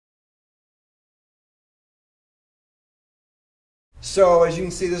So as you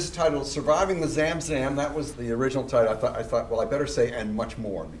can see, this is titled Surviving the Zamzam. That was the original title. I thought, well, I better say and much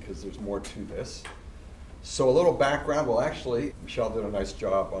more because there's more to this. So a little background. Well, actually, Michelle did a nice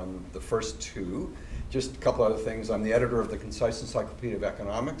job on the first two. Just a couple other things. I'm the editor of the Concise Encyclopedia of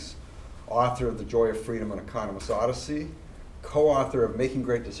Economics, author of The Joy of Freedom, An Economist's Odyssey, co-author of Making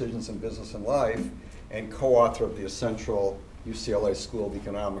Great Decisions in Business and Life, and co-author of the essential UCLA School of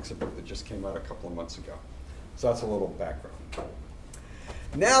Economics, a book that just came out a couple of months ago. So that's a little background.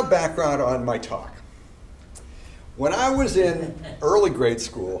 Now background on my talk. When I was in early grade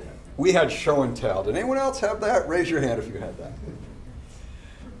school, we had show and tell. Did anyone else have that? Raise your hand if you had that.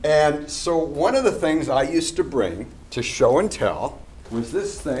 And so one of the things I used to bring to show and tell was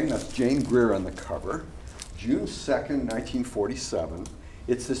this thing. That's Jane Greer on the cover, June 2nd, 1947.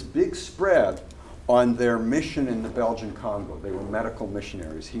 It's this big spread on their mission in the Belgian Congo. They were medical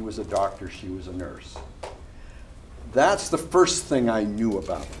missionaries. He was a doctor, she was a nurse. That's the first thing I knew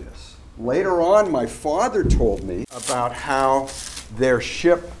about this. Later on, my father told me about how their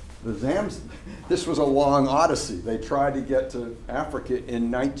ship, the Zamzam, this was a long odyssey. They tried to get to Africa in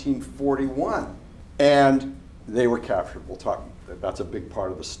 1941, and they were captured. We'll talk, that's a big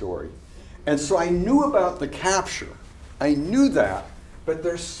part of the story. And so I knew about the capture. I knew that, but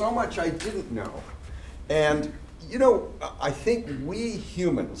there's so much I didn't know. And, you know, I think we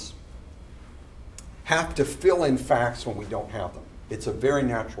humans have to fill in facts when we don't have them. It's a very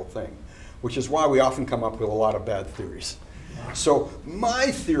natural thing, which is why we often come up with a lot of bad theories. So my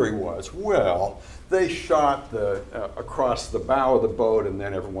theory was, well, they shot across the bow of the boat and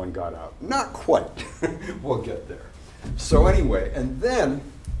then everyone got out. Not quite. We'll get there. So anyway, and then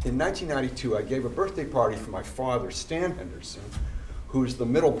in 1992, I gave a birthday party for my father, Stan Henderson, who's the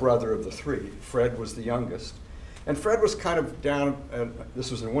middle brother of the three. Fred was the youngest. And Fred was kind of down,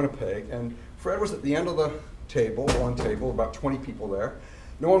 this was in Winnipeg, and Fred was at the end of the table, long table, about 20 people there.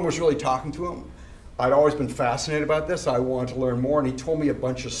 No one was really talking to him. I'd always been fascinated about this. I wanted to learn more, and he told me a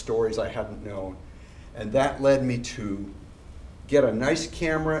bunch of stories I hadn't known. And that led me to get a nice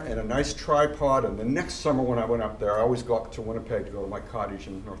camera and a nice tripod, and the next summer when I went up there, I always go up to Winnipeg to go to my cottage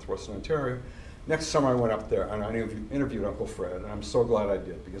in northwestern Ontario. Next summer I went up there and I interviewed Uncle Fred, and I'm so glad I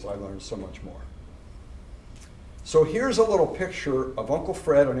did because I learned so much more. So here's a little picture of Uncle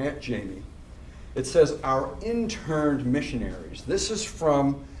Fred and Aunt Jamie. It says, our interned missionaries. This is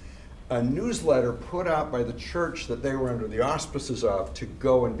from a newsletter put out by the church that they were under the auspices of to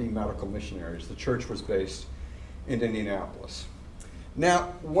go and be medical missionaries. The church was based in Indianapolis.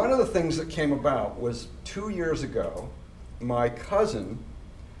 Now, one of the things that came about was 2 years ago, my cousin,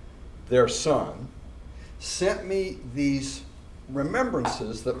 their son, sent me these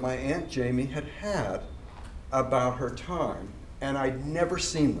remembrances that my Aunt Jamie had had about her time, and I'd never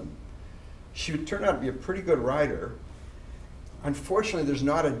seen them. She turned out to be a pretty good writer. Unfortunately, there's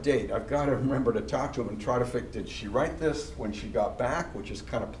not a date. I've got to remember to talk to him and try to figure, did she write this when she got back, which is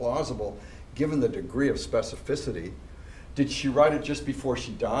kind of plausible given the degree of specificity. Did she write it just before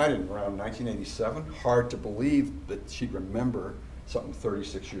she died in around 1987? Hard to believe that she'd remember something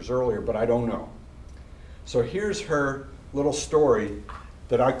 36 years earlier, but I don't know. So here's her little story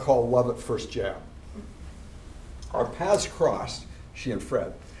that I call Love at First Jab. Our paths crossed, she and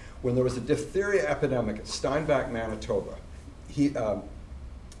Fred, when there was a diphtheria epidemic at Steinbach, Manitoba.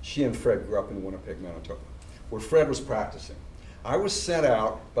 She and Fred grew up in Winnipeg, Manitoba, where Fred was practicing. I was sent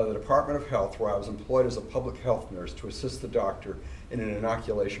out by the Department of Health, where I was employed as a public health nurse to assist the doctor in an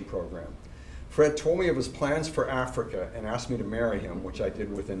inoculation program. Fred told me of his plans for Africa and asked me to marry him, which I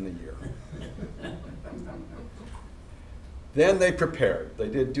did within the year. Then they prepared. They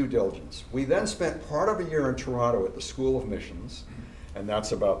did due diligence. We then spent part of a year in Toronto at the School of Missions, and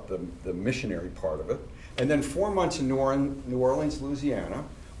that's about the missionary part of it. And then 4 months in New Orleans, Louisiana,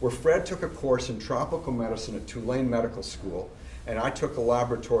 where Fred took a course in tropical medicine at Tulane Medical School, and I took a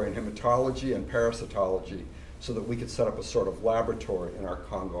laboratory in hematology and parasitology so that we could set up a sort of laboratory in our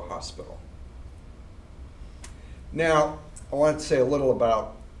Congo hospital. Now, I want to say a little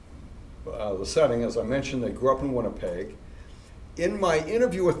about the setting. As I mentioned, they grew up in Winnipeg. In my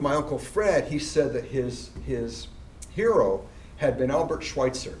interview with my Uncle Fred, he said that his hero had been Albert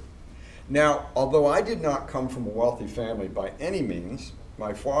Schweitzer. Now, although I did not come from a wealthy family by any means,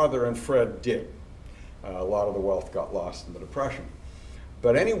 my father and Fred did. A lot of the wealth got lost in the Depression.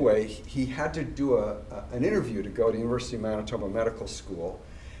 But anyway, he had to do an interview to go to University of Manitoba Medical School,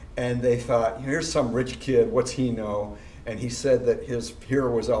 and they thought, here's some rich kid, what's he know? And he said that his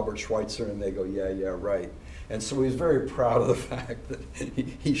hero was Albert Schweitzer, and they go, yeah, right. And so he was very proud of the fact that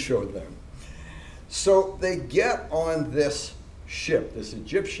he showed them. So they get on this ship, this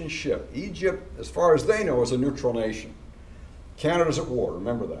Egyptian ship. Egypt, as far as they know, is a neutral nation. Canada's at war,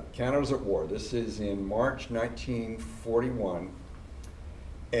 remember that. Canada's at war. This is in March 1941,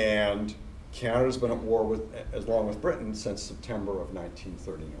 and Canada's been at war with, along with Britain since September of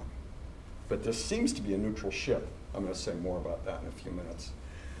 1939. But this seems to be a neutral ship. I'm going to say more about that in a few minutes.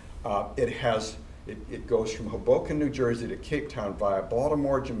 It goes from Hoboken, New Jersey to Capetown via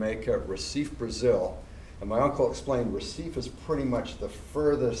Baltimore, Jamaica, Recife, Brazil. And my uncle explained Recife is pretty much the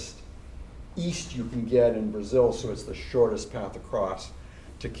furthest east you can get in Brazil, so it's the shortest path across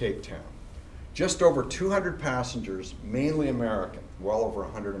to Capetown. Just over 200 passengers, mainly American, well over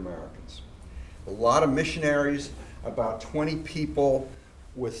 100 Americans. A lot of missionaries, about 20 people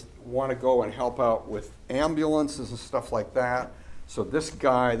want to go and help out with ambulances and stuff like that. So this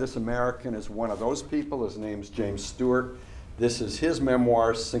guy, this American, is one of those people. His name's James Stewart. This is his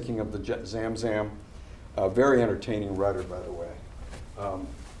memoirs, Sinking of the Zamzam. A very entertaining writer, by the way.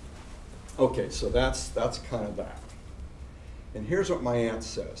 Okay, so that's kind of that. And here's what my aunt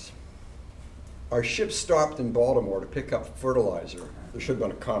says. Our ship stopped in Baltimore to pick up fertilizer. There should have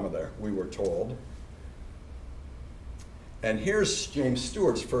been a comma there, we were told. And here's James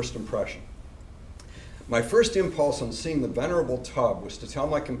Stewart's first impression. My first impulse on seeing the venerable tub was to tell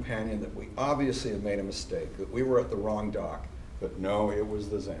my companion that we obviously had made a mistake, that we were at the wrong dock. But no, it was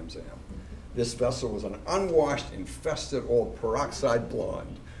the Zamzam. This vessel was an unwashed, infested old peroxide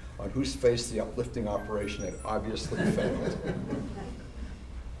blonde on whose face the uplifting operation had obviously failed.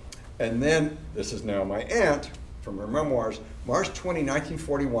 And then, this is now my aunt, from her memoirs, March 20,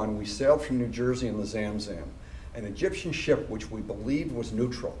 1941, we sailed from New Jersey in the Zamzam, an Egyptian ship which we believed was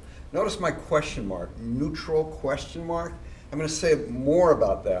neutral. Notice my question mark, neutral question mark. I'm going to say more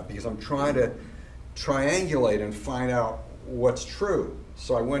about that because I'm trying to triangulate and find out what's true.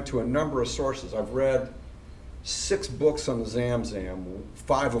 So I went to a number of sources. I've read 6 books on the Zamzam,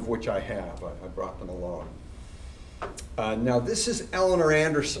 5 of which I have. I brought them along. Now this is Eleanor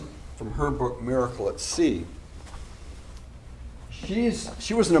Anderson from her book Miracle at Sea.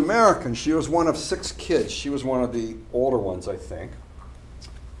 She was an American. She was one of 6 kids. She was one of the older ones, I think,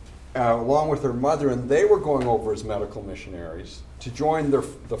 along with her mother, and they were going over as medical missionaries to join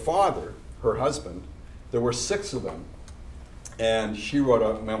the father, her husband. There were 6 of them, and she wrote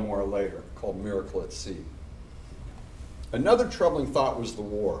a memoir later called Miracle at Sea. Another troubling thought was the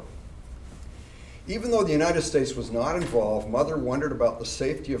war. Even though the United States was not involved, Mother wondered about the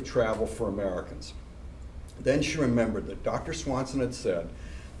safety of travel for Americans. Then she remembered that Dr. Swanson had said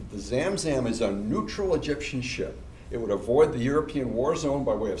that the Zamzam is a neutral Egyptian ship. It would avoid the European war zone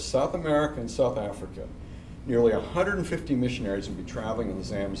by way of South America and South Africa. Nearly 150 missionaries would be traveling in the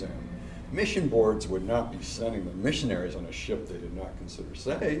Zamzam. Mission boards would not be sending the missionaries on a ship they did not consider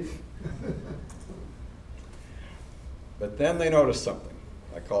safe. But then they noticed something.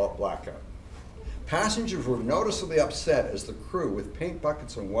 I call it blackout. Passengers were noticeably upset as the crew, with paint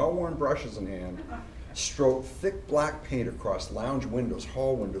buckets and well-worn brushes in hand, stroked thick black paint across lounge windows,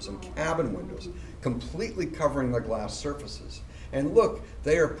 hall windows, and cabin windows, completely covering the glass surfaces. And look,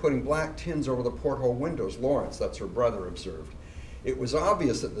 they are putting black tins over the porthole windows, Lawrence, that's her brother, observed. It was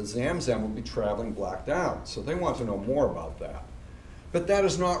obvious that the Zamzam would be traveling blacked out, so they want to know more about that. But that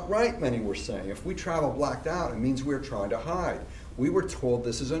is not right, many were saying. If we travel blacked out, it means we're trying to hide. We were told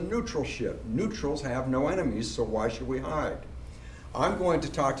this is a neutral ship. Neutrals have no enemies, so why should we hide? I'm going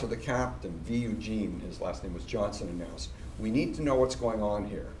to talk to the captain, V. Eugene, his last name was Johnson, announced. We need to know what's going on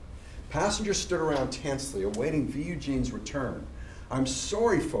here. Passengers stood around tensely, awaiting V. Eugene's return. I'm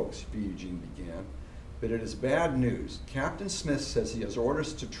sorry, folks, V. Eugene began, but it is bad news. Captain Smith says he has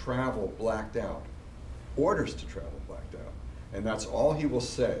orders to travel blacked out. Orders to travel blacked out. And that's all he will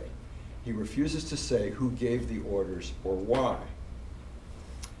say. He refuses to say who gave the orders or why.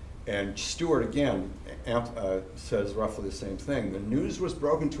 And Stewart, again, says roughly the same thing. The news was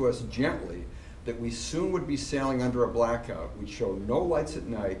broken to us gently that we soon would be sailing under a blackout. We showed no lights at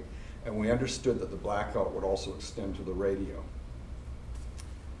night, and we understood that the blackout would also extend to the radio.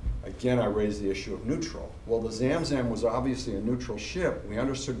 Again, I raised the issue of neutral. Well, the Zamzam was obviously a neutral ship. We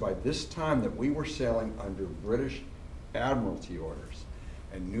understood by this time that we were sailing under British Admiralty orders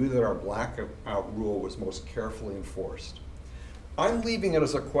and knew that our blackout rule was most carefully enforced. I'm leaving it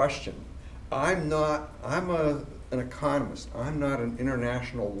as a question. I'm an economist. I'm not an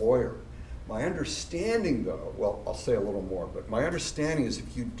international lawyer. My understanding, though, well, I'll say a little more, but my understanding is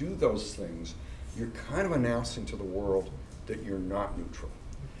if you do those things, you're kind of announcing to the world that you're not neutral.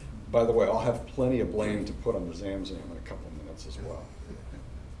 By the way, I'll have plenty of blame to put on the Zamzam in a couple of minutes as well.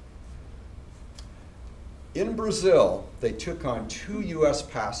 In Brazil, they took on 2 US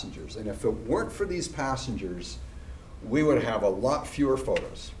passengers, and if it weren't for these passengers, we would have a lot fewer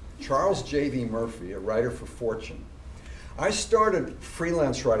photos. Charles J.V. Murphy, a writer for Fortune. I started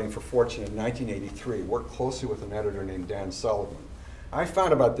freelance writing for Fortune in 1983, worked closely with an editor named Dan Sullivan. I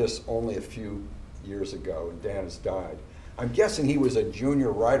found about this only a few years ago, and Dan has died. I'm guessing he was a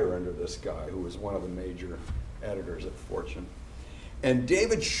junior writer under this guy, who was one of the major editors at Fortune. And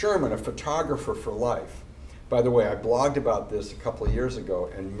David Sherman, a photographer for life. By the way, I blogged about this a couple of years ago,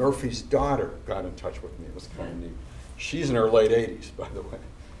 and Murphy's daughter got in touch with me. It was kind of neat. She's in her late 80s, by the way.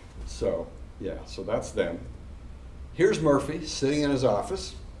 So, yeah, so that's them. Here's Murphy sitting in his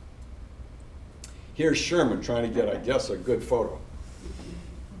office. Here's Sherman trying to get, I guess, a good photo.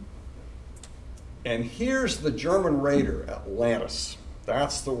 And here's the German raider, Atlantis.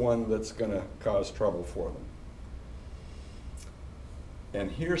 That's the one that's going to cause trouble for them.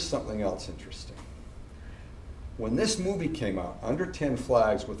 And here's something else interesting. When this movie came out, Under 10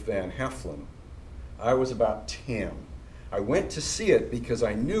 Flags with Van Heflin, I was about 10. I went to see it because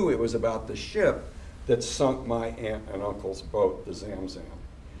I knew it was about the ship that sunk my aunt and uncle's boat, the Zamzam.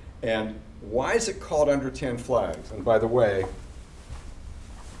 And why is it called Under 10 Flags? And by the way,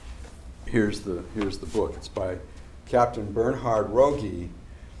 here's the book. It's by Captain Bernhard Rogge,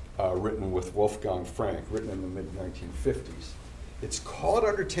 written with Wolfgang Frank, written in the mid-1950s. It's called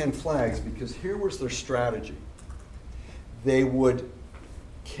Under 10 Flags because here was their strategy. They would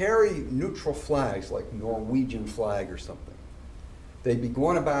carry neutral flags, like Norwegian flag or something. They'd be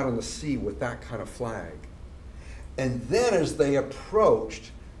going about in the sea with that kind of flag. And then as they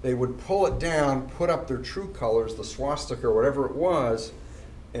approached, they would pull it down, put up their true colors, the swastika or whatever it was,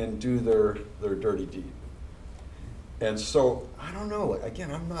 and do their dirty deed. And so, I don't know,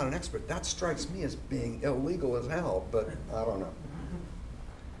 again, I'm not an expert. That strikes me as being illegal as hell, but I don't know.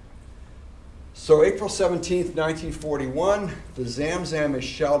 So April 17th, 1941, the Zamzam is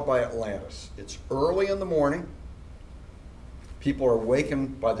shelled by Atlantis. It's early in the morning. People are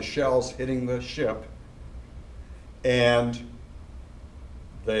awakened by the shells hitting the ship, and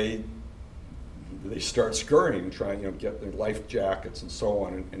they start scurrying, trying to get their life jackets and so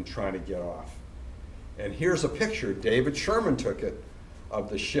on, and trying to get off. And here's a picture, David Sherman took it,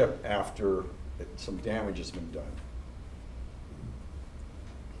 of the ship after some damage has been done.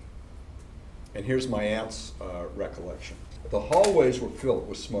 And here's my aunt's recollection. The hallways were filled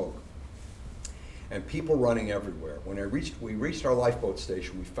with smoke and people running everywhere. When we reached our lifeboat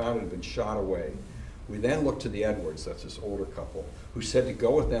station, we found it had been shot away. We then looked to the Edwards, that's this older couple, who said to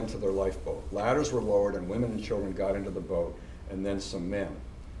go with them to their lifeboat. Ladders were lowered and women and children got into the boat, and then some men.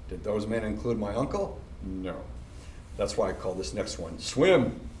 Did those men include my uncle? No. That's why I call this next one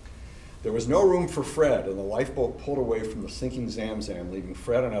Swim. There was no room for Fred, and the lifeboat pulled away from the sinking Zamzam, leaving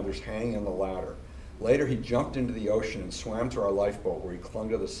Fred and others hanging on the ladder. Later, he jumped into the ocean and swam to our lifeboat, where he clung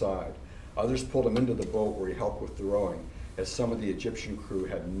to the side. Others pulled him into the boat, where he helped with the rowing, as some of the Egyptian crew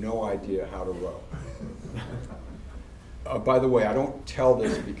had no idea how to row. By the way, I don't tell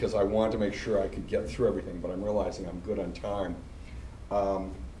this because I wanted to make sure I could get through everything, but I'm realizing I'm good on time.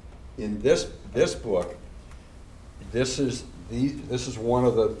 In this book, this is one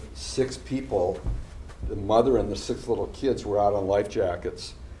of the 6 people. The mother and the 6 little kids were out on life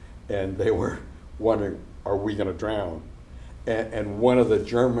jackets, and they were wondering, are we going to drown? And one of the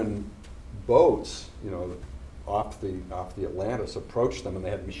German boats, off the Atlantis, approached them, and they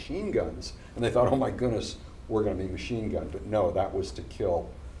had machine guns, and they thought, oh my goodness, we're going to be machine gunned. But no, that was to kill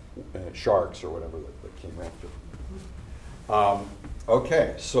sharks or whatever that came after.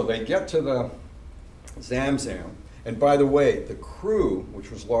 Okay, so they get to the Zamzam. And by the way, the crew,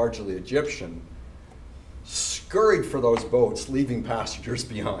 which was largely Egyptian, scurried for those boats, leaving passengers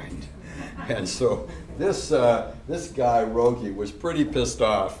behind. And so this guy, Rogge, was pretty pissed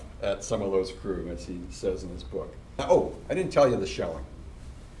off at some of those crew, as he says in his book. Oh, I didn't tell you the shelling.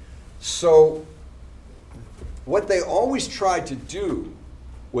 So what they always tried to do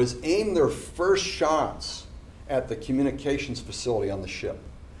was aim their first shots at the communications facility on the ship.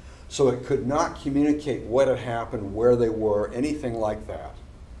 So it could not communicate what had happened, where they were, anything like that.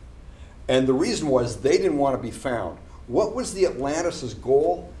 And the reason was they didn't want to be found. What was the Atlantis'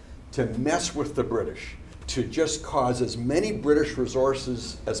 goal? To mess with the British, to just cause as many British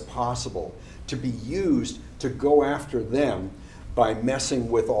resources as possible to be used to go after them by messing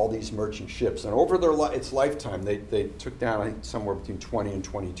with all these merchant ships. And over its lifetime, they took down, I think, somewhere between 20 and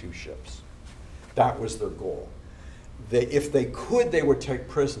 22 ships. That was their goal. If they could, they would take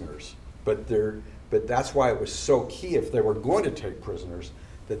prisoners, but that's why it was so key, if they were going to take prisoners,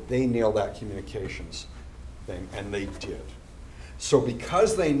 that they nailed that communications thing, and they did. So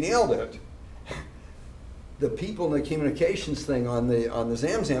because they nailed it, the people in the communications thing on the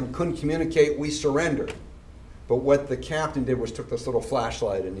Zamzam couldn't communicate, we surrender. But what the captain did was took this little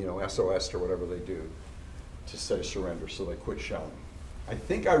flashlight and, SOS or whatever they do, to say surrender, so they quit shelling. I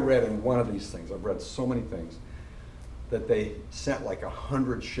think I read in one of these things, I've read so many things, that they sent like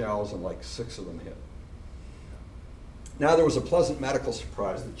 100 shells and like 6 of them hit. Now there was a pleasant medical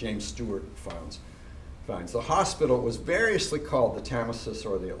surprise that James Stewart finds. The hospital was variously called the Tamesis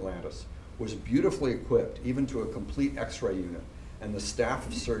or the Atlantis, was beautifully equipped, even to a complete X-ray unit, and the staff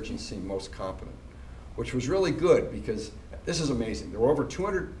of surgeons seemed most competent, which was really good because this is amazing. There were over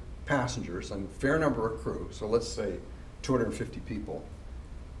 200 passengers and a fair number of crew, so let's say 250 people.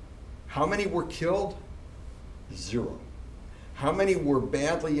 How many were killed? 0. How many were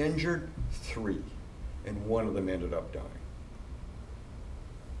badly injured? 3, and 1 of them ended up dying.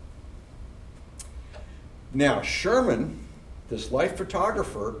 Now, Sherman, this life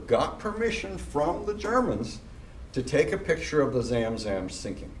photographer, got permission from the Germans to take a picture of the Zamzam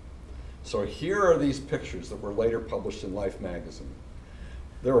sinking. So here are these pictures that were later published in Life magazine.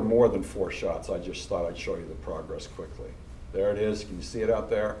 There were more than 4 shots. I just thought I'd show you the progress quickly. There it is. Can you see it out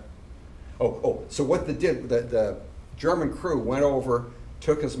there? So what they did, the German crew went over,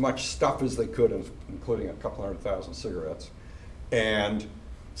 took as much stuff as they could, including a couple 100,000 cigarettes, and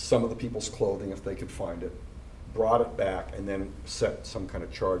some of the people's clothing, if they could find it, brought it back, and then set some kind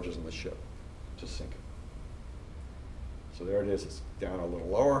of charges in the ship to sink it. So there it is. It's down a little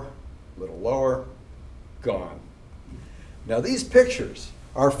lower, gone. Now these pictures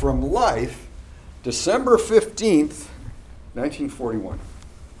are from Life, December 15th, 1941.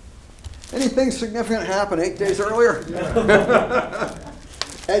 Anything significant happen 8 days earlier?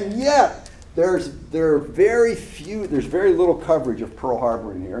 And yet, there's very little coverage of Pearl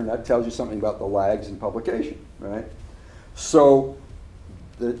Harbor in here, and that tells you something about the lags in publication, right? So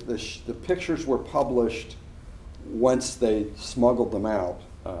the pictures were published once they smuggled them out.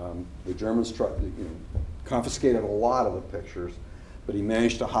 The Germans confiscated a lot of the pictures, but he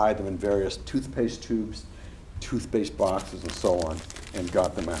managed to hide them in various toothpaste tubes, toothpaste boxes, and so on, and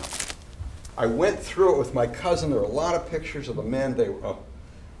got them out. I went through it with my cousin. There were a lot of pictures of the men,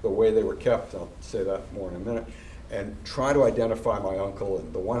 the way they were kept. I'll say that more in a minute. And try to identify my uncle.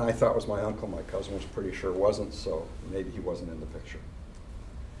 And the one I thought was my uncle, my cousin was pretty sure wasn't, so maybe he wasn't in the picture.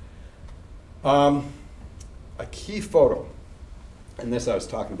 A key photo, and this I was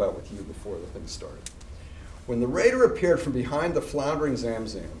talking about with you before the thing started. When the raider appeared from behind the floundering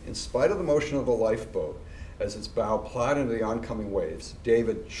Zamzam, in spite of the motion of the lifeboat, as its bow plowed into the oncoming waves,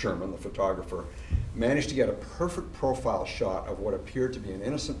 David Sherman, the photographer, managed to get a perfect profile shot of what appeared to be an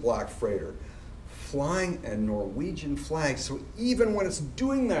innocent black freighter flying a Norwegian flag. So even when it's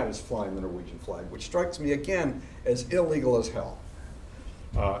doing that, it's flying the Norwegian flag, which strikes me again as illegal as hell,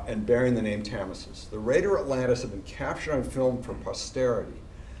 and bearing the name Tamesis. The raider Atlantis had been captured on film for posterity.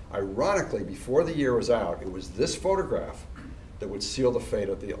 Ironically, before the year was out, it was this photograph that would seal the fate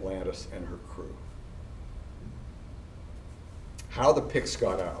of the Atlantis and her crew. How the pics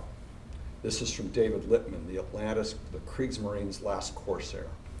got out. This is from David Littman, the Atlantis, the Kriegsmarine's last corsair.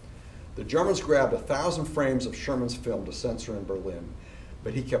 The Germans grabbed 1,000 frames of Sherman's film to censor in Berlin,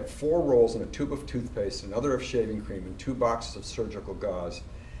 but he kept 4 rolls in a tube of toothpaste, another of shaving cream, and 2 boxes of surgical gauze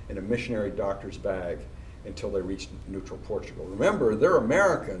in a missionary doctor's bag until they reached neutral Portugal. Remember, they're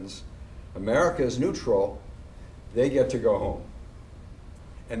Americans. America is neutral. They get to go home.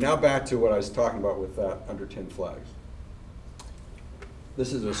 And now back to what I was talking about with that under tin flags.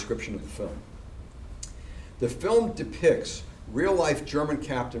 This is a description of the film. The film depicts real-life German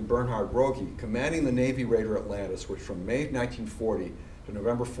Captain Bernhard Rogge commanding the Navy raider Atlantis, which from May 1940 to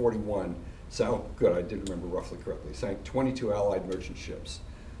November 41, good, I did remember roughly correctly, sank 22 Allied merchant ships.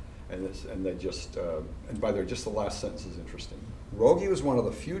 And they just, and by the way, just the last sentence is interesting. Rogge was one of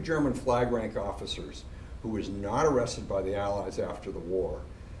the few German flag rank officers who was not arrested by the Allies after the war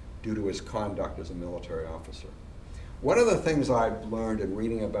due to his conduct as a military officer. One of the things I've learned in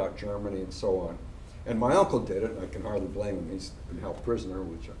reading about Germany and so on, and my uncle did it, and I can hardly blame him, he's been held prisoner,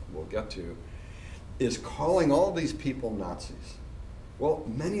 which we'll get to, is calling all these people Nazis. Well,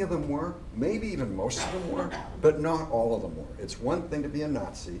 many of them were, maybe even most of them were, but not all of them were. It's one thing to be a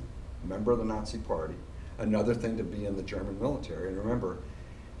Nazi, a member of the Nazi Party, another thing to be in the German military. And remember,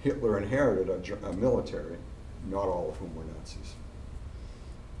 Hitler inherited a military, not all of whom were Nazis.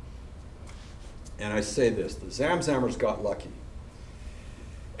 And I say this, the Zamzammers got lucky.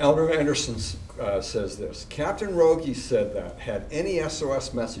 Jamie Henderson says this, Captain Rogge said that had any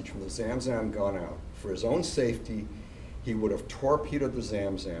SOS message from the Zamzam gone out, for his own safety, he would have torpedoed the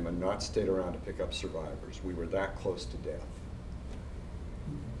Zamzam and not stayed around to pick up survivors. We were that close to death.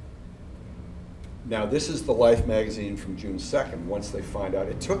 Now this is the Life magazine from June 2nd, once they find out.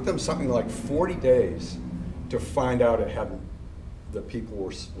 It took them something like 40 days to find out the people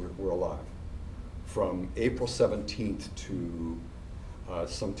were alive. from April 17th to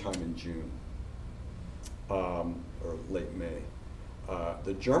sometime in June, or late May.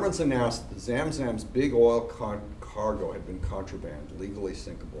 The Germans announced that the Zamzam's big oil cargo had been contraband, legally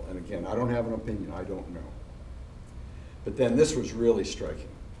sinkable. And again, I don't have an opinion, I don't know. But then this was really striking.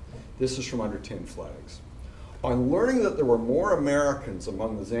 This is from Under 10 Flags. On learning that there were more Americans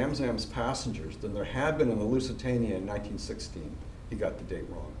among the Zamzam's passengers than there had been in the Lusitania in 1916, he got the date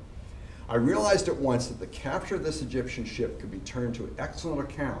wrong. I realized at once that the capture of this Egyptian ship could be turned to excellent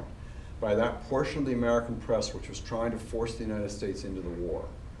account by that portion of the American press which was trying to force the United States into the war.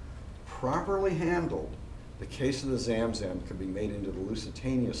 Properly handled, the case of the Zamzam could be made into the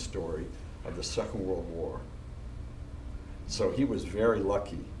Lusitania story of the Second World War. So he was very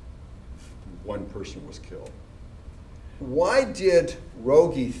lucky. One person was killed. Why did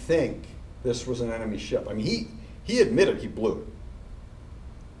Rogie think this was an enemy ship? I mean, he admitted he blew it.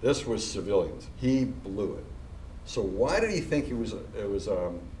 This was civilians. He blew it. So why did he think it was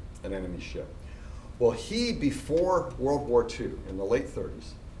an enemy ship? Well, he, before World War II, in the late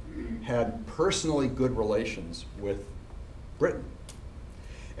 30s, had personally good relations with Britain.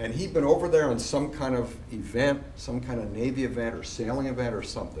 And he'd been over there on some kind of event, some kind of Navy event or sailing event or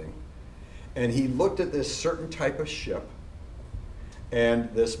something. And he looked at this certain type of ship, and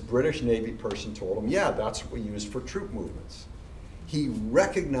this British Navy person told him, yeah, that's what we use for troop movements. He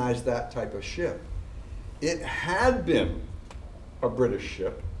recognized that type of ship. It had been a British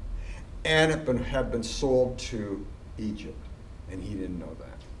ship, and it had been sold to Egypt, and he didn't know that.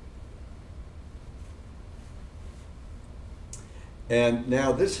 And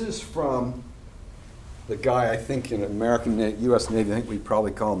now this is from the guy, I think, in American U.S. Navy, I think we'd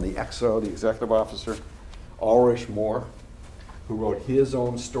probably call him the XO, the executive officer, Ulrich Moore, who wrote his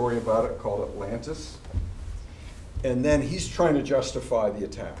own story about it called Atlantis. And then he's trying to justify the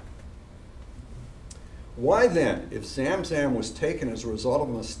attack. Why then, if Zamzam was taken as a result of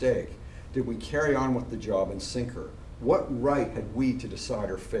a mistake, did we carry on with the job and sink her? What right had we to decide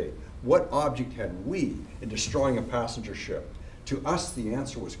her fate? What object had we in destroying a passenger ship? To us, the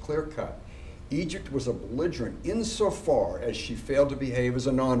answer was clear-cut. Egypt was a belligerent insofar as she failed to behave as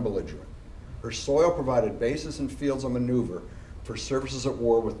a non-belligerent. Her soil provided bases and fields of maneuver for services at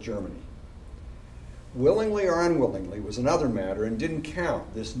war with Germany. Willingly or unwillingly was another matter and didn't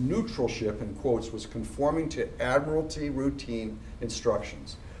count. This neutral ship, in quotes, was conforming to Admiralty routine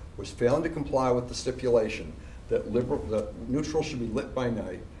instructions, was failing to comply with the stipulation that neutral should be lit by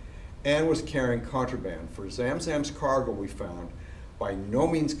night, and was carrying contraband. For Zamzam's cargo, we found, by no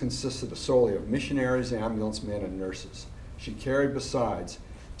means consisted solely of missionaries, ambulance men, and nurses. She carried besides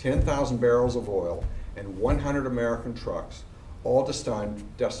 10,000 barrels of oil and 100 American trucks, all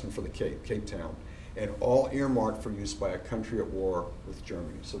destined for the Capetown, and all earmarked for use by a country at war with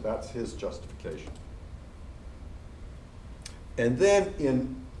Germany. So that's his justification. And then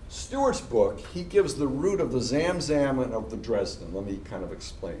in Stewart's book, he gives the route of the Zamzam and of the Dresden. Let me kind of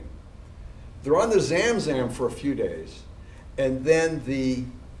explain. They're on the Zamzam for a few days, and then the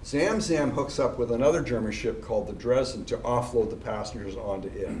Zamzam hooks up with another German ship called the Dresden to offload the passengers onto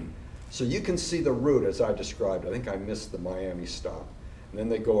it. So you can see the route as I described. I think I missed the Miami stop. And then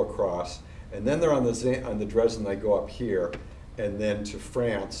they go across, and then they're on the Dresden, they go up here, and then to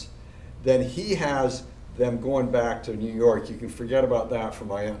France. Then he has them going back to New York. You can forget about that for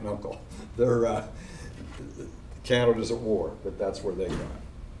my aunt and uncle. They're, Canada's at war, but that's where they got.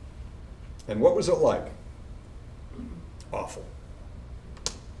 And what was it like? Awful.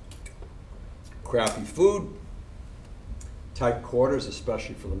 Crappy food, tight quarters,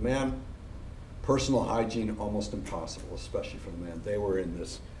 especially for the men. Personal hygiene, almost impossible, especially for the men. They were in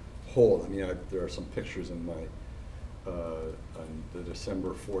this hole. I mean, there are some pictures in my, on the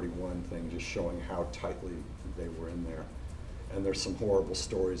December 41 thing just showing how tightly they were in there. And there's some horrible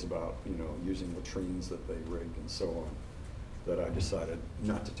stories about, you know, using latrines that they rigged and so on that I decided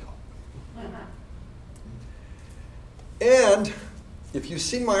not to tell. And if you've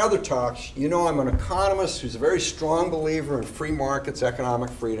seen my other talks, you know I'm an economist who's a very strong believer in free markets, economic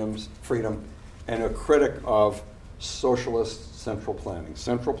freedom, and a critic of socialist central planning.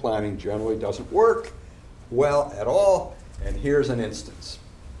 Central planning generally doesn't work well at all, and here's an instance.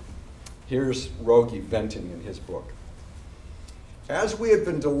 Here's Rogie venting in his book. As we had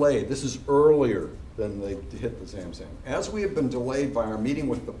been delayed, this is earlier than they hit the Zamzam. As we had been delayed by our meeting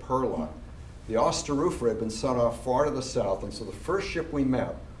with the Perla, the Osterhofer had been sent off far to the south, and so the first ship we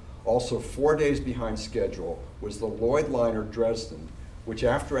met, also 4 days behind schedule, was the Lloyd liner Dresden, which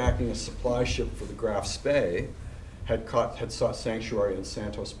after acting as supply ship for the Graf Spee, had sought sanctuary in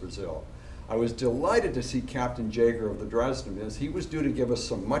Santos, Brazil. I was delighted to see Captain Jaeger of the Dresden, as he was due to give us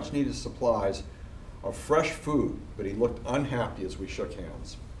some much needed supplies of fresh food, but he looked unhappy as we shook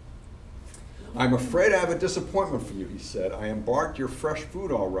hands. "I'm afraid I have a disappointment for you," he said. "I embarked your fresh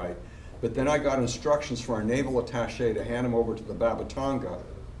food all right, but then I got instructions from our naval attaché to hand him over to the Babatanga,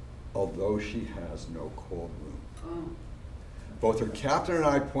 although she has no cold room." Both her captain and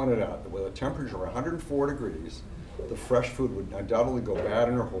I pointed out that with a temperature of 104 degrees, the fresh food would undoubtedly go bad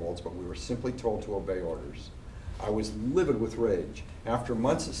in her holds, but we were simply told to obey orders. I was livid with rage. After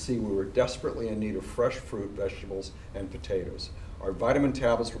months at sea, we were desperately in need of fresh fruit, vegetables, and potatoes. Our vitamin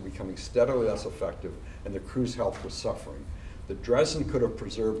tablets were becoming steadily less effective, and the crew's health was suffering. The Dresden could have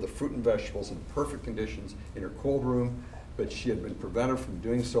preserved the fruit and vegetables in perfect conditions in her cold room, but she had been prevented from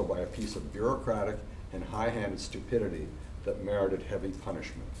doing so by a piece of bureaucratic and high-handed stupidity that merited heavy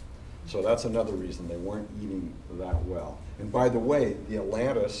punishment. So that's another reason they weren't eating that well. And by the way, the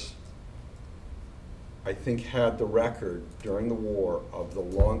Atlantis, I think, had the record during the war of the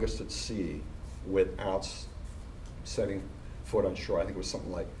longest at sea without setting foot on shore. I think it was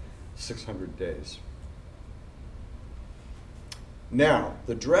something like 600 days. Now,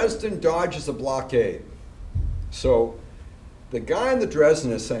 the Dresden dodges a blockade. So the guy in the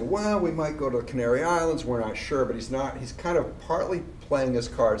Dresden is saying, well, we might go to the Canary Islands, we're not sure, but he's not. He's kind of partly playing his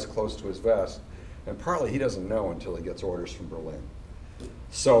cards close to his vest, and partly he doesn't know until he gets orders from Berlin.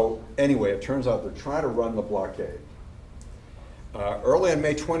 So anyway, it turns out they're trying to run the blockade. Early on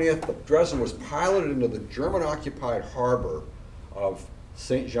May 20th, the Dresden was piloted into the German-occupied harbor of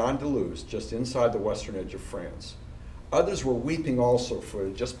Saint-Jean-de-Luz, just inside the western edge of France. Others were weeping also, for it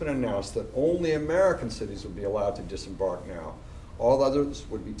had just been announced that only American cities would be allowed to disembark now. All others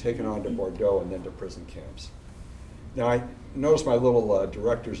would be taken on to Bordeaux and then to prison camps. Now, I notice my little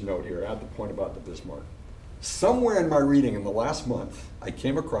director's note here at the point about the Bismarck. Somewhere in my reading in the last month, I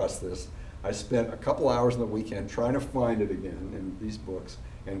came across this. I spent a couple hours on the weekend trying to find it again in these books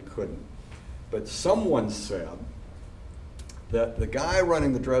and couldn't. But someone said that the guy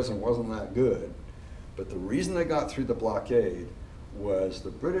running the Dresden wasn't that good, but the reason they got through the blockade was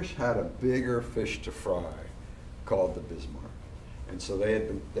the British had a bigger fish to fry called the Bismarck. And so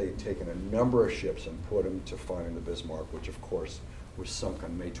they'd taken a number of ships and put them to fighting the Bismarck, which of course was sunk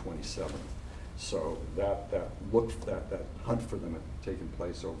on May 27th. So that hunt for them had taken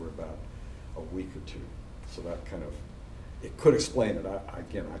place over about a week or two. So that kind of, it could explain it.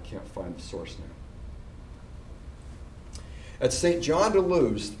 Again, I can't find the source now. At St.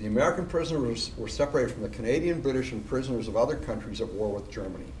 Jean-de-Luz, the American prisoners were separated from the Canadian, British, and prisoners of other countries at war with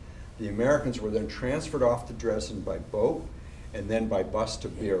Germany. The Americans were then transferred off to Dresden by boat and then by bus to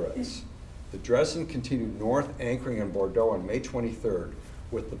Biarritz. The Dresden continued north, anchoring in Bordeaux on May 23rd,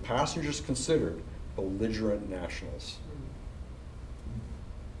 with the passengers considered belligerent nationals.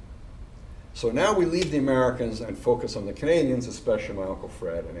 So now we leave the Americans and focus on the Canadians, especially my Uncle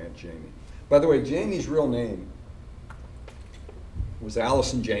Fred and Aunt Jamie. By the way, Jamie's real name was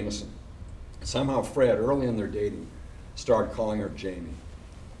Allison Jameson. Somehow Fred, early in their dating, started calling her Jamie.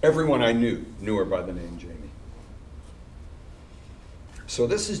 Everyone I knew her by the name Jamie. So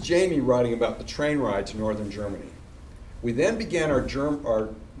this is Jamie writing about the train ride to northern Germany. We then began our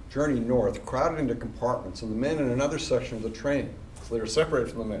journey north, crowded into compartments, and the men in another section of the train, so they were separated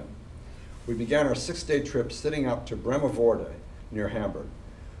from the men. We began our 6-day trip sitting up to Bremervorde near Hamburg.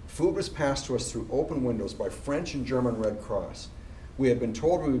 Food was passed to us through open windows by French and German Red Cross. We had been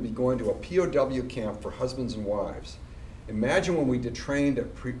told we would be going to a POW camp for husbands and wives. Imagine when we detrained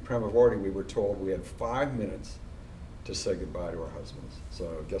at Bremervorde, we were told we had 5 minutes to say goodbye to our husbands.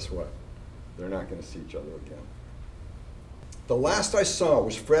 So guess what? They're not going to see each other again. The last I saw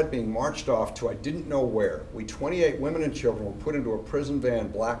was Fred being marched off to I didn't know where. We 28 women and children were put into a prison van,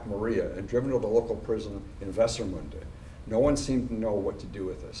 Black Maria, and driven to the local prison in Westermunde. No one seemed to know what to do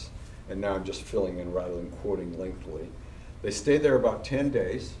with us. And now I'm just filling in rather than quoting lengthily. They stayed there about 10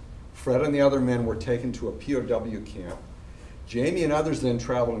 days. Fred and the other men were taken to a POW camp. Jamie and others then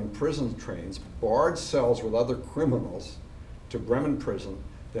traveled in prison trains, barred cells with other criminals to Bremen prison,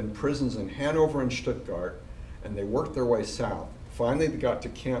 then prisons in Hanover and Stuttgart, and they worked their way south. Finally, they got to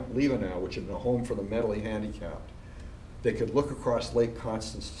Camp Liebenau, which had been a home for the mentally handicapped. They could look across Lake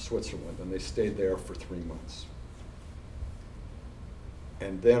Constance to Switzerland, and they stayed there for 3 months.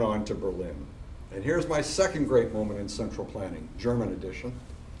 And then on to Berlin. And here's my second great moment in central planning, German edition.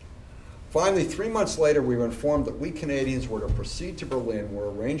 Finally, 3 months later, we were informed that we Canadians were to proceed to Berlin, where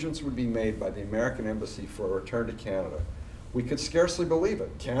arrangements would be made by the American Embassy for a return to Canada. We could scarcely believe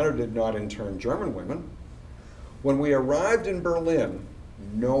it. Canada did not intern German women. When we arrived in Berlin,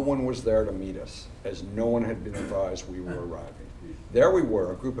 no one was there to meet us, as no one had been advised we were arriving. There we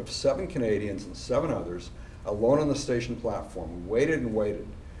were, a group of 7 Canadians and 7 others, alone on the station platform. We waited and waited.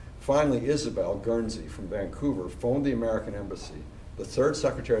 Finally, Isabel Guernsey from Vancouver phoned the American embassy. The third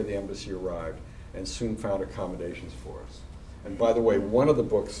secretary of the embassy arrived and soon found accommodations for us. And by the way, one of the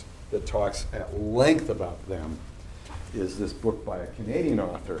books that talks at length about them is this book by a Canadian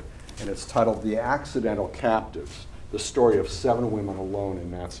author, and it's titled The Accidental Captives, the story of 7 women alone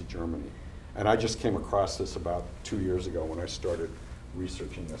in Nazi Germany. And I just came across this about 2 years ago when I started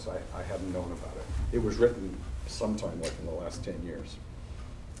researching this. I hadn't known about it. It was written sometime like in the last 10 years.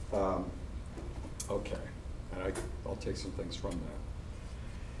 Okay, and I'll take some things from that.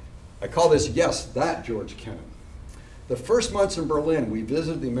 I call this Yes, That George Kennan. The first months in Berlin, we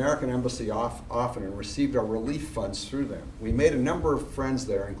visited the American embassy often and received our relief funds through them. We made a number of friends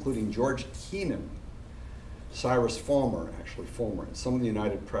there, including George Kennan, Cyrus Fulmer, and some of the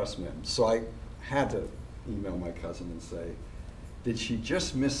United Press men. So I had to email my cousin and say, did she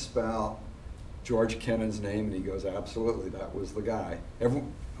just misspell George Kennan's name? And he goes, absolutely, that was the guy.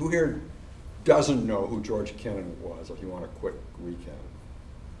 Everyone, who here doesn't know who George Kennan was, if you want a quick recap?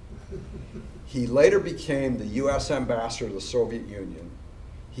 He later became the US ambassador to the Soviet Union.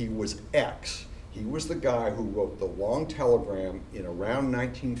 He was X. He was the guy who wrote the long telegram in around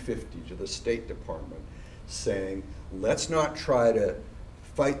 1950 to the State Department saying, let's not try to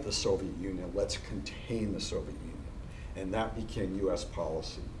fight the Soviet Union, let's contain the Soviet Union. And that became US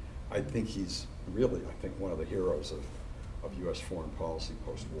policy. I think he's really, one of the heroes of US foreign policy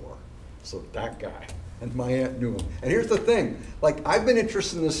post-war. So that guy, and my aunt knew him. And here's the thing, like I've been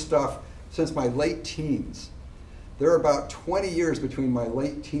interested in this stuff since my late teens. There are about 20 years between my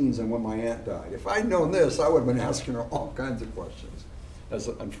late teens and when my aunt died. If I'd known this, I would have been asking her all kinds of questions. As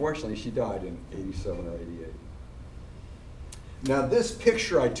unfortunately, she died in 87 or 88. Now this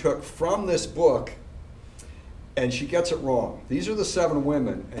picture I took from this book, and she gets it wrong. These are the 7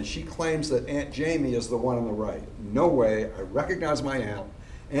 women, and she claims that Aunt Jamie is the one on the right. No way, I recognize my aunt.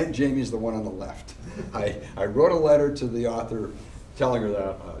 Aunt Jamie's the one on the left. I wrote a letter to the author telling her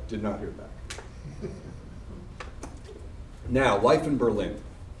that, did not hear back. Now, Life in Berlin.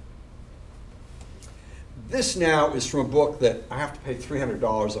 This now is from a book that I have to pay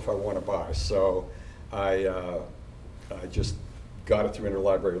 $300 if I want to buy, so I just got it through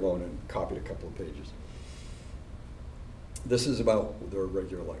interlibrary loan and copied a couple of pages. This is about their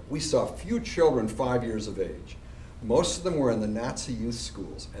regular life. We saw few children 5 years of age. Most of them were in the Nazi youth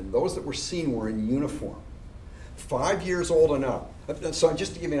schools, and those that were seen were in uniform. 5 years old and up. So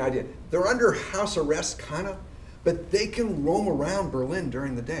just to give you an idea, they're under house arrest, kind of, but they can roam around Berlin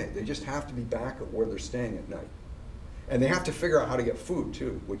during the day. They just have to be back at where they're staying at night. And they have to figure out how to get food,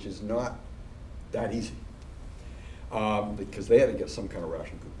 too, which is not that easy, because they had to get some kind of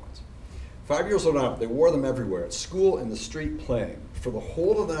ration coupons. 5 years old and up, they wore them everywhere, at school, in the street, playing. For the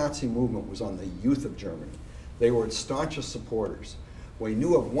whole of the Nazi movement was on the youth of Germany. They were its staunchest supporters. We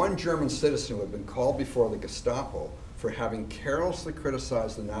knew of one German citizen who had been called before the Gestapo for having carelessly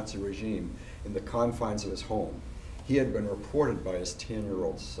criticized the Nazi regime in the confines of his home. He had been reported by his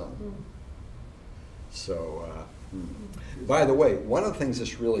 10-year-old son. So, by the way, one of the things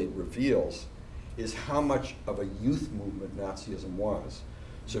this really reveals is how much of a youth movement Nazism was.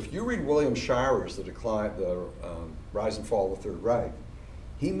 So if you read William Shirer's The Rise and Fall of the Third Reich,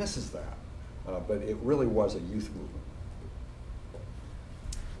 he misses that. But it really was a youth movement.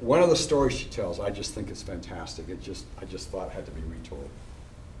 One of the stories she tells, I just think is fantastic. I just thought it had to be retold.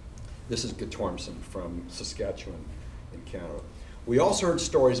 This is Guttormson from Saskatchewan in Canada. We also heard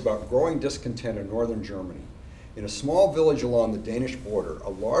stories about growing discontent in northern Germany. In a small village along the Danish border, a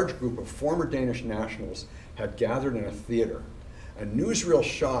large group of former Danish nationals had gathered in a theater. A newsreel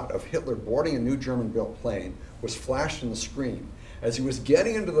shot of Hitler boarding a new German-built plane was flashed on the screen. As he was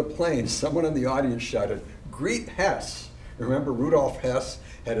getting into the plane, someone in the audience shouted, "Greet Hess." Remember, Rudolf Hess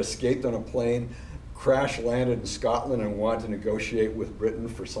had escaped on a plane, crash landed in Scotland, and wanted to negotiate with Britain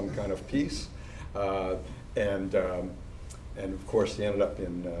for some kind of peace. And of course, he ended up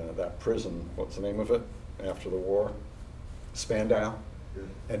in that prison. What's the name of it after the war? Spandau. Yeah.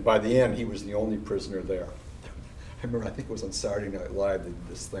 And by the end, he was the only prisoner there. I remember, I think it was on Saturday Night Live, they did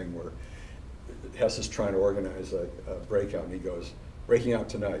this thing where Hess is trying to organize a breakout, and he goes, "Breaking out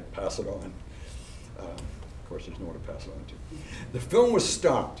tonight, pass it on." Of course, there's no one to pass it on to. The film was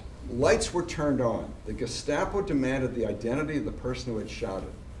stopped. Lights were turned on. The Gestapo demanded the identity of the person who had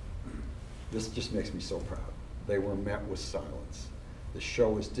shouted. This just makes me so proud. They were met with silence. The show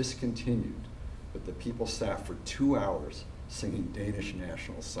was discontinued, but the people sat for 2 hours singing Danish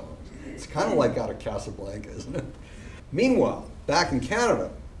national songs. It's kind of like out of Casablanca, isn't it? Meanwhile, back in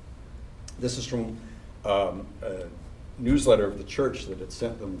Canada, this is from a newsletter of the church that had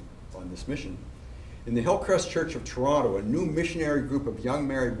sent them on this mission. In the Hillcrest Church of Toronto, a new missionary group of young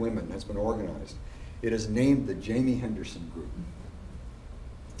married women has been organized. It is named the Jamie Henderson Group.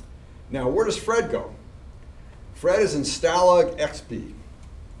 Now, where does Fred go? Fred is in Stalag XB.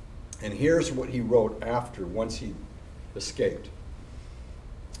 And here's what he wrote after, once he escaped.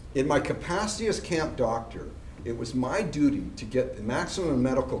 In my capacity as camp doctor, it was my duty to get the maximum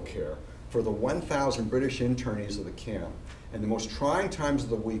medical care for the 1,000 British internees of the camp, and the most trying times of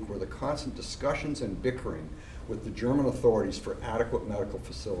the week were the constant discussions and bickering with the German authorities for adequate medical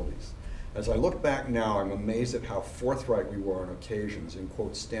facilities. As I look back now, I'm amazed at how forthright we were on occasions in,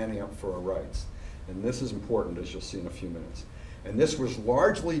 quote, standing up for our rights. And this is important, as you'll see in a few minutes. And this was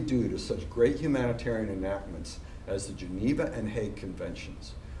largely due to such great humanitarian enactments as the Geneva and Hague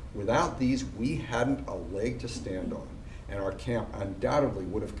Conventions. Without these, we hadn't a leg to stand on, and our camp undoubtedly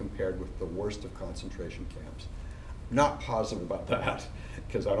would have compared with the worst of concentration camps. Not positive about that,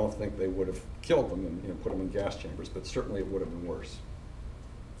 because I don't think they would have killed them and put them in gas chambers, but certainly it would have been worse.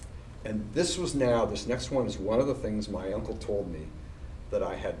 And this next one is one of the things my uncle told me that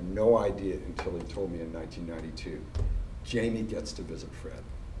I had no idea until he told me in 1992. Jamie gets to visit Fred.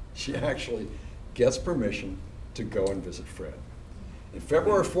 She actually gets permission to go and visit Fred. In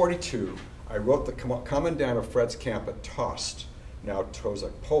February of '42, I wrote the commandant of Fred's camp at Tost, now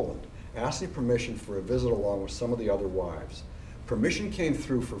Tozak, Poland, asking permission for a visit along with some of the other wives. Permission came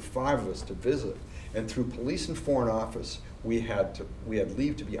through for 5 of us to visit, and through police and foreign office, we had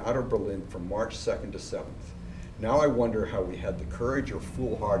leave to be out of Berlin from March 2nd to 7th. Now I wonder how we had the courage or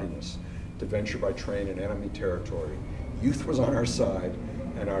foolhardiness to venture by train in enemy territory. Youth was on our side,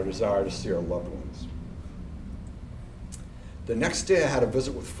 and our desire to see our loved ones. The next day I had a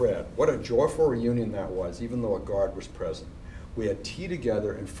visit with Fred. What a joyful reunion that was, even though a guard was present. We had tea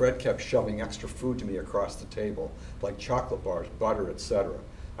together, and Fred kept shoving extra food to me across the table, like chocolate bars, butter, etc.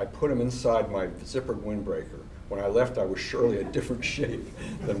 I put him inside my zippered windbreaker. When I left, I was surely a different shape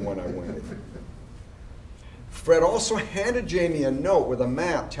than when I went. Fred also handed Jamie a note with a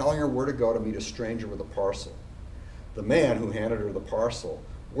map telling her where to go to meet a stranger with a parcel. The man who handed her the parcel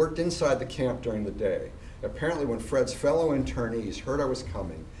worked inside the camp during the day. Apparently, when Fred's fellow internees heard I was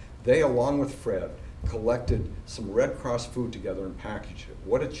coming, they, along with Fred, collected some Red Cross food together and packaged it.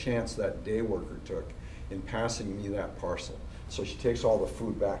 What a chance that day worker took in passing me that parcel. So she takes all the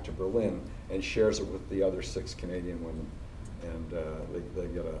food back to Berlin and shares it with the other 6 Canadian women, and they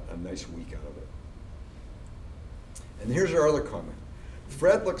get a nice week out of it. And here's her other comment.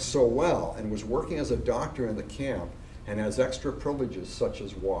 Fred looked so well and was working as a doctor in the camp and has extra privileges such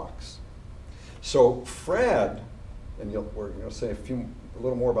as walks. So Fred, and we're going to say a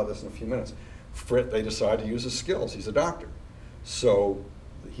little more about this in a few minutes, Fred, they decide to use his skills. He's a doctor. So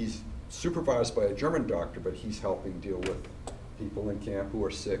he's supervised by a German doctor, but he's helping deal with people in camp who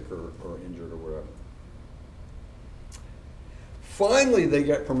are sick or injured or whatever. Finally, they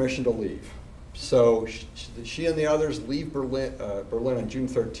get permission to leave. So she and the others leave Berlin on June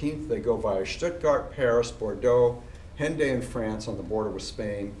 13th. They go via Stuttgart, Paris, Bordeaux, Hendaye in France on the border with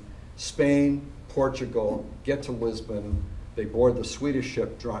Spain, Portugal, get to Lisbon. They board the Swedish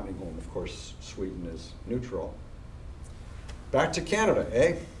ship Drottningholm. Of course, Sweden is neutral. Back to Canada,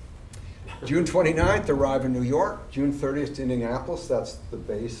 eh? June 29th, arrive in New York. June 30th to Indianapolis. That's the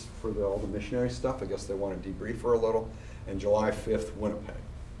base for all the missionary stuff. I guess they want to debrief her a little. And July 5th, Winnipeg.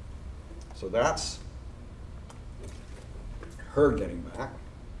 So that's her getting back.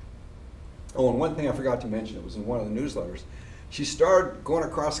 Oh, and one thing I forgot to mention, it was in one of the newsletters. She started going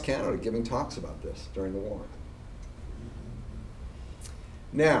across Canada giving talks about this during the war.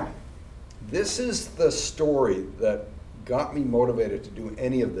 Now, this is the story that got me motivated to do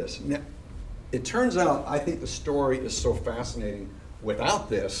any of this. Now, it turns out I think the story is so fascinating without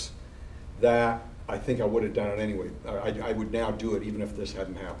this that I think I would have done it anyway. I would now do it even if this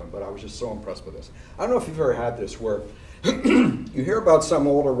hadn't happened, but I was just so impressed with this. I don't know if you've ever had this where you hear about some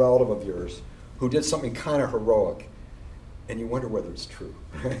older relative of yours who did something kind of heroic, and you wonder whether it's true.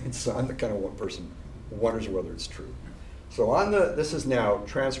 So I'm the kind of one person who wonders whether it's true. So this is now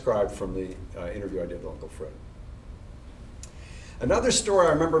transcribed from the interview I did with Uncle Fred. Another story I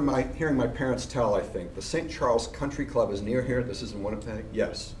remember hearing my parents tell, I think, the St. Charles Country Club is near here. This is in Winnipeg.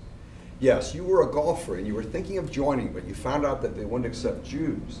 Yes. Yes, you were a golfer and you were thinking of joining, but you found out that they wouldn't accept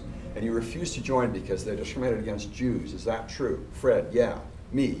Jews, and you refused to join because they discriminated against Jews. Is that true? Fred, yeah.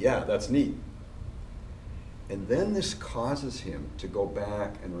 Me, yeah, that's neat. And then this causes him to go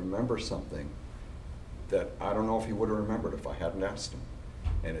back and remember something that I don't know if he would have remembered if I hadn't asked him.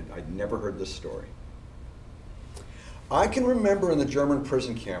 And I'd never heard this story. I can remember in the German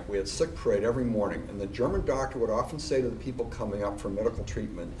prison camp, we had sick parade every morning, and the German doctor would often say to the people coming up for medical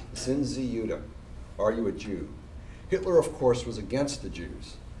treatment, "Sind Sie Jude?" Are you a Jew? Hitler, of course, was against the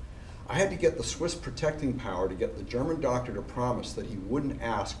Jews. I had to get the Swiss protecting power to get the German doctor to promise that he wouldn't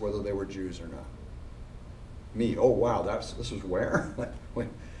ask whether they were Jews or not. Me, oh wow, this was where?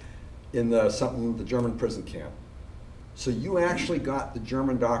 In the German prison camp. So you actually got the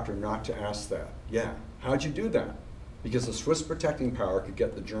German doctor not to ask that. Yeah, how'd you do that? Because the Swiss protecting power could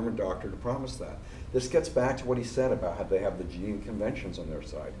get the German doctor to promise that. This gets back to what he said about how they have the Geneva Conventions on their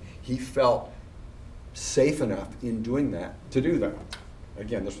side. He felt safe enough in doing that to do that.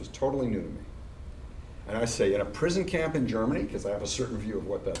 Again, this was totally new to me. And I say, in a prison camp in Germany, because I have a certain view of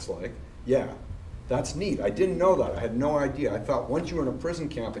what that's like, yeah, that's neat. I didn't know that. I had no idea. I thought once you were in a prison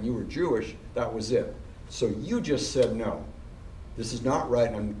camp and you were Jewish, that was it. So you just said, no, this is not right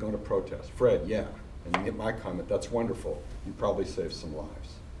and I'm going to protest. Fred, yeah. And you get my comment, that's wonderful. You probably saved some lives.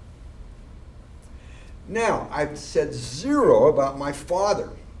 Now, I've said zero about my father.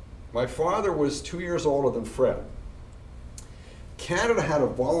 My father was 2 years older than Fred. Canada had a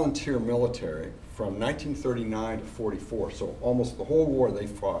volunteer military from 1939 to 44, so almost the whole war they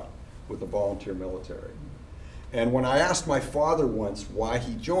fought with the volunteer military. And when I asked my father once why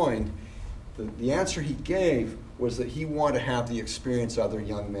he joined, the answer he gave was that he wanted to have the experience other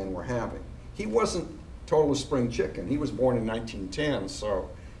young men were having. He wasn't total spring chicken. He was born in 1910, so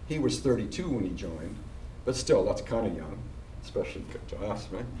he was 32 when he joined. But still, that's kind of young, especially to us,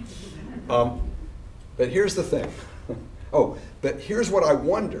 right? But here's the thing. Oh, but here's what I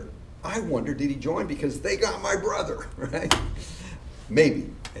wonder. I wonder, did he join because they got my brother, right?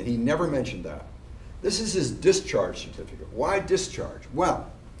 Maybe, and he never mentioned that. This is his discharge certificate. Why discharge? Well,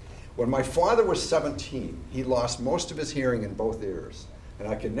 when my father was 17, he lost most of his hearing in both ears, and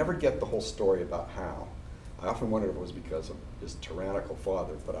I could never get the whole story about how. I often wondered if it was because of his tyrannical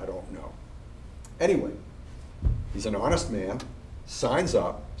father, but I don't know. Anyway, he's an honest man, signs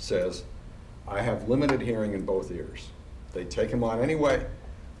up, says, I have limited hearing in both ears. They take him on anyway,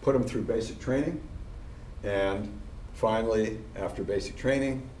 put him through basic training, and finally, after basic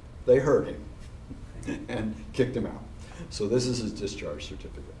training, they heard him and kicked him out. So this is his discharge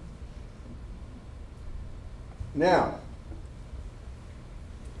certificate. Now,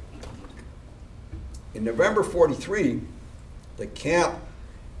 in November 43, the camp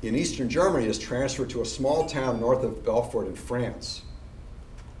in eastern Germany is transferred to a small town north of Belfort in France.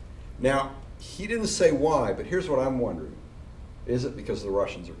 Now, he didn't say why, but here's what I'm wondering. Is it because the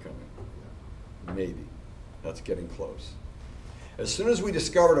Russians are coming? Maybe. That's getting close. As soon as we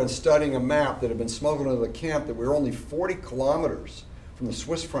discovered on studying a map that had been smuggled into the camp that we were only 40 kilometers from the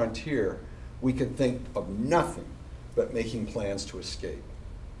Swiss frontier, we could think of nothing but making plans to escape.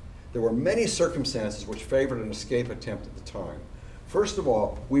 There were many circumstances which favored an escape attempt at the time. First of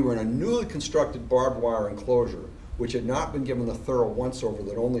all, we were in a newly constructed barbed wire enclosure which had not been given the thorough once-over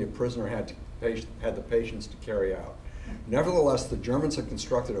that only a prisoner had the patience to carry out. Nevertheless, the Germans had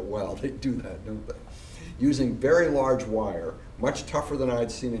constructed it well. They do that, don't they? Using very large wire, much tougher than I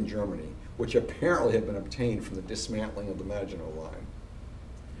had seen in Germany, which apparently had been obtained from the dismantling of the Maginot Line.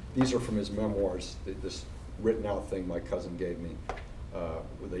 These are from his memoirs, this written out thing my cousin gave me,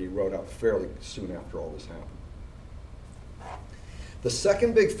 that he wrote out fairly soon after all this happened. The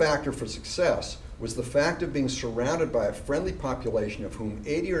second big factor for success was the fact of being surrounded by a friendly population of whom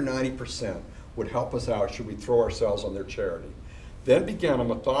 80 or 90% would help us out should we throw ourselves on their charity. Then began a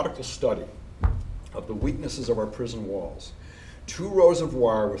methodical study of the weaknesses of our prison walls. 2 rows of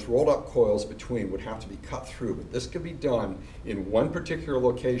wire with rolled up coils between would have to be cut through, but this could be done in one particular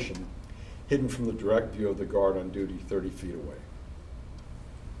location, hidden from the direct view of the guard on duty 30 feet away.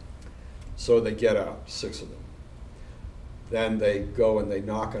 So they get out, 6 of them. Then they go and they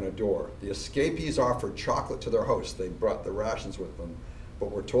knock on a door. The escapees offered chocolate to their hosts. They brought the rations with them,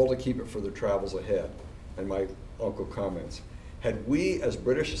 but were told to keep it for their travels ahead. And my uncle comments, had we as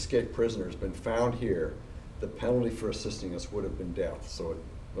British escaped prisoners been found here, the penalty for assisting us would have been death. So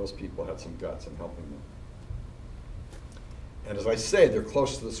those people had some guts in helping them. And as I say, they're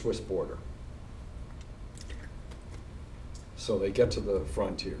close to the Swiss border. So they get to the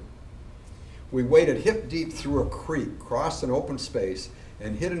frontier. We waded hip deep through a creek, crossed an open space,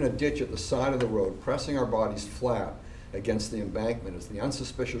 and hid in a ditch at the side of the road, pressing our bodies flat against the embankment as the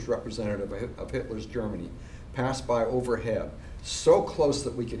unsuspicious representative of Hitler's Germany passed by overhead, so close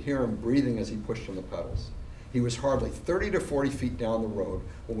that we could hear him breathing as he pushed on the pedals. He was hardly 30 to 40 feet down the road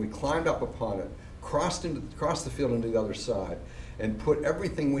when we climbed up upon it, crossed the field into the other side, and put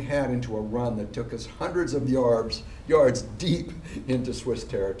everything we had into a run that took us hundreds of yards deep into Swiss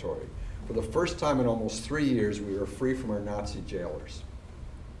territory. For the first time in almost 3 years, we were free from our Nazi jailers.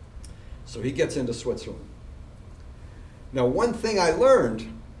 So he gets into Switzerland. Now, one thing I learned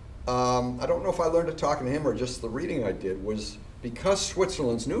I don't know if I learned it talking to him or just the reading I did, was because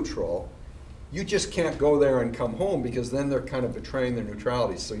Switzerland's neutral, you just can't go there and come home because then they're kind of betraying their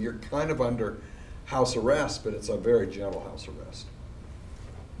neutrality. So you're kind of under house arrest, but it's a very gentle house arrest.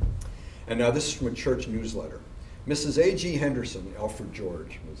 And now this is from a church newsletter. Mrs. A.G. Henderson, Alfred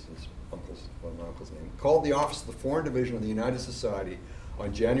George was his one of my uncle's name, called the office of the Foreign Division of the United Society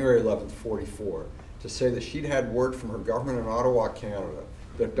on January 11th, 44, to say that she'd had word from her government in Ottawa, Canada,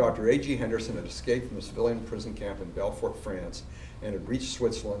 that Dr. A.G. Henderson had escaped from a civilian prison camp in Belfort, France, and had reached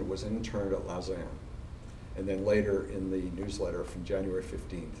Switzerland and was interned at Lausanne. And then later in the newsletter from January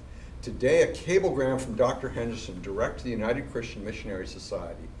 15th. Today, a cablegram from Dr. Henderson direct to the United Christian Missionary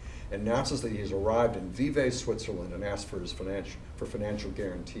Society announces that he has arrived in Vevey, Switzerland, and asks for his financial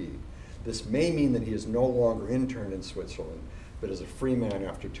guarantee. This may mean that he is no longer interned in Switzerland, but is a free man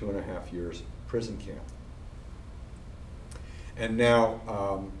after 2.5 years prison camp. And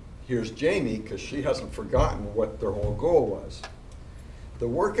now here's Jamie, because she hasn't forgotten what their whole goal was. The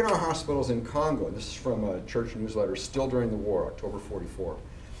work in our hospitals in Congo, and this is from a church newsletter still during the war, October 44,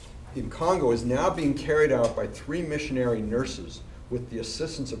 in Congo is now being carried out by 3 missionary nurses with the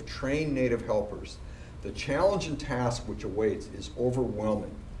assistance of trained native helpers. The challenge and task which awaits is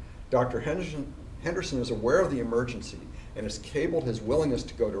overwhelming. Dr. Henderson is aware of the emergency and has cabled his willingness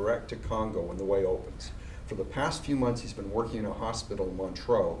to go direct to Congo when the way opens. For the past few months, he's been working in a hospital in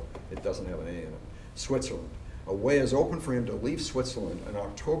Montreux, it doesn't have an A in it, Switzerland. A way is open for him to leave Switzerland. On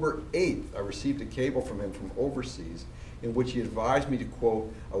October 8th, I received a cable from him from overseas in which he advised me to,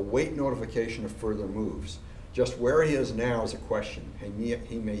 quote, await notification of further moves. Just where he is now is a question.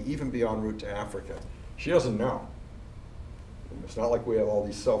 He may even be en route to Africa. She doesn't know. It's not like we have all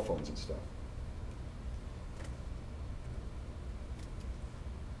these cell phones and stuff.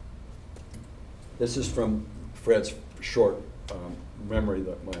 This is from Fred's short memory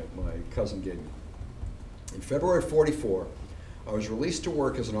that my cousin gave me. In February 44, I was released to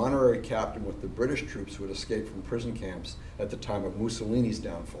work as an honorary captain with the British troops who had escaped from prison camps at the time of Mussolini's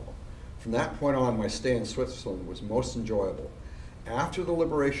downfall. From that point on, my stay in Switzerland was most enjoyable. After the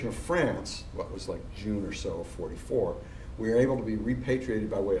liberation of France, what was like June or so of 44, we were able to be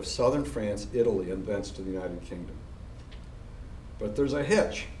repatriated by way of southern France, Italy, and thence to the United Kingdom. But there's a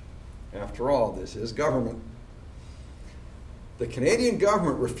hitch. After all, this is government. The Canadian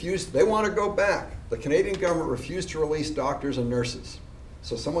government refused, they want to go back. The Canadian government refused to release doctors and nurses.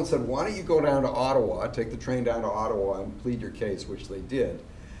 So someone said, why don't you go down to Ottawa, take the train down to Ottawa and plead your case, which they did.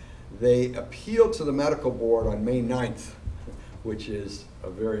 They appealed to the medical board on May 9th, which is a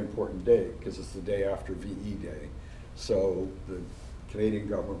very important day because it's the day after VE Day. So the Canadian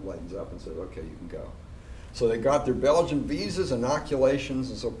government lightens up and said, okay, you can go. So they got their Belgian visas, inoculations,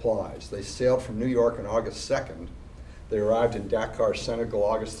 and supplies. They sailed from New York on August 2nd. They arrived in Dakar, Senegal,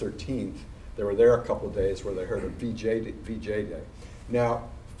 August 13th. They were there a couple of days where they heard of VJ Day. Now,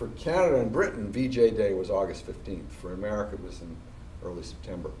 for Canada and Britain, VJ Day was August 15th. For America, it was in early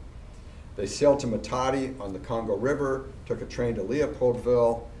September. They sailed to Matadi on the Congo River, took a train to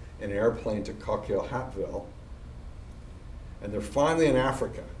Leopoldville, and an airplane to Coquilhatville. And they're finally in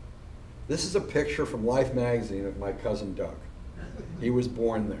Africa. This is a picture from Life magazine of my cousin Doug. He was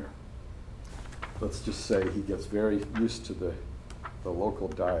born there. Let's just say he gets very used to the local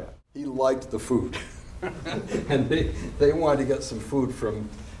diet. He liked the food. And they wanted to get some food from,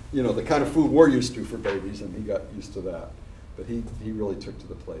 you know, the kind of food we're used to for babies, and he got used to that. But he really took to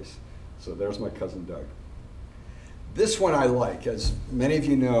the place. So there's my cousin Doug. This one I like. As many of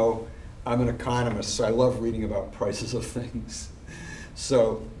you know, I'm an economist, so I love reading about prices of things.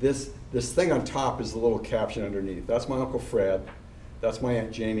 So this thing on top is the little caption underneath. That's my Uncle Fred. That's my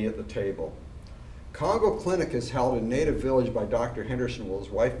Aunt Jamie at the table. Congo Clinic is held in native village by Dr. Henderson while his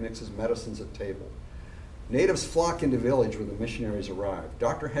wife mixes medicines at table. Natives flock into village where the missionaries arrive.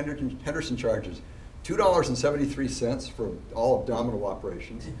 Dr. Henderson charges $2.73 for all abdominal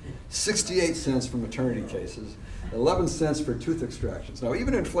operations, 68 cents for maternity cases, 11 cents for tooth extractions. Now,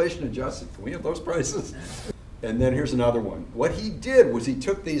 even inflation adjusted, can we have those prices? And then here's another one. What he did was he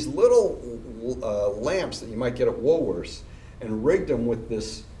took these little lamps that you might get at Woolworths and rigged them with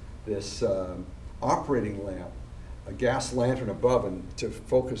this operating lamp, a gas lantern above, and to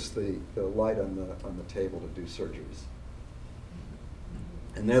focus the light on the table to do surgeries.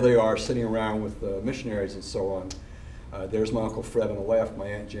 And there they are sitting around with the missionaries and so on. There's my Uncle Fred on the left, my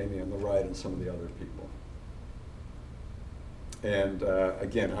Aunt Jamie on the right, and some of the other people. And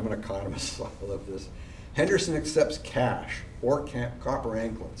again, I'm an economist, so I love this. Henderson accepts cash or copper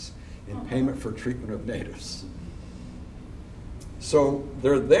anklets in payment for treatment of natives. So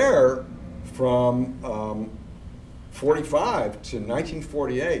they're there from 45 to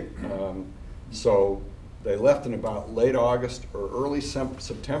 1948. So they left in about late August or early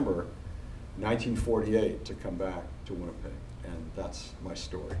September 1948 to come back to Winnipeg, and that's my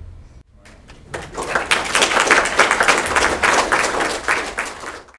story.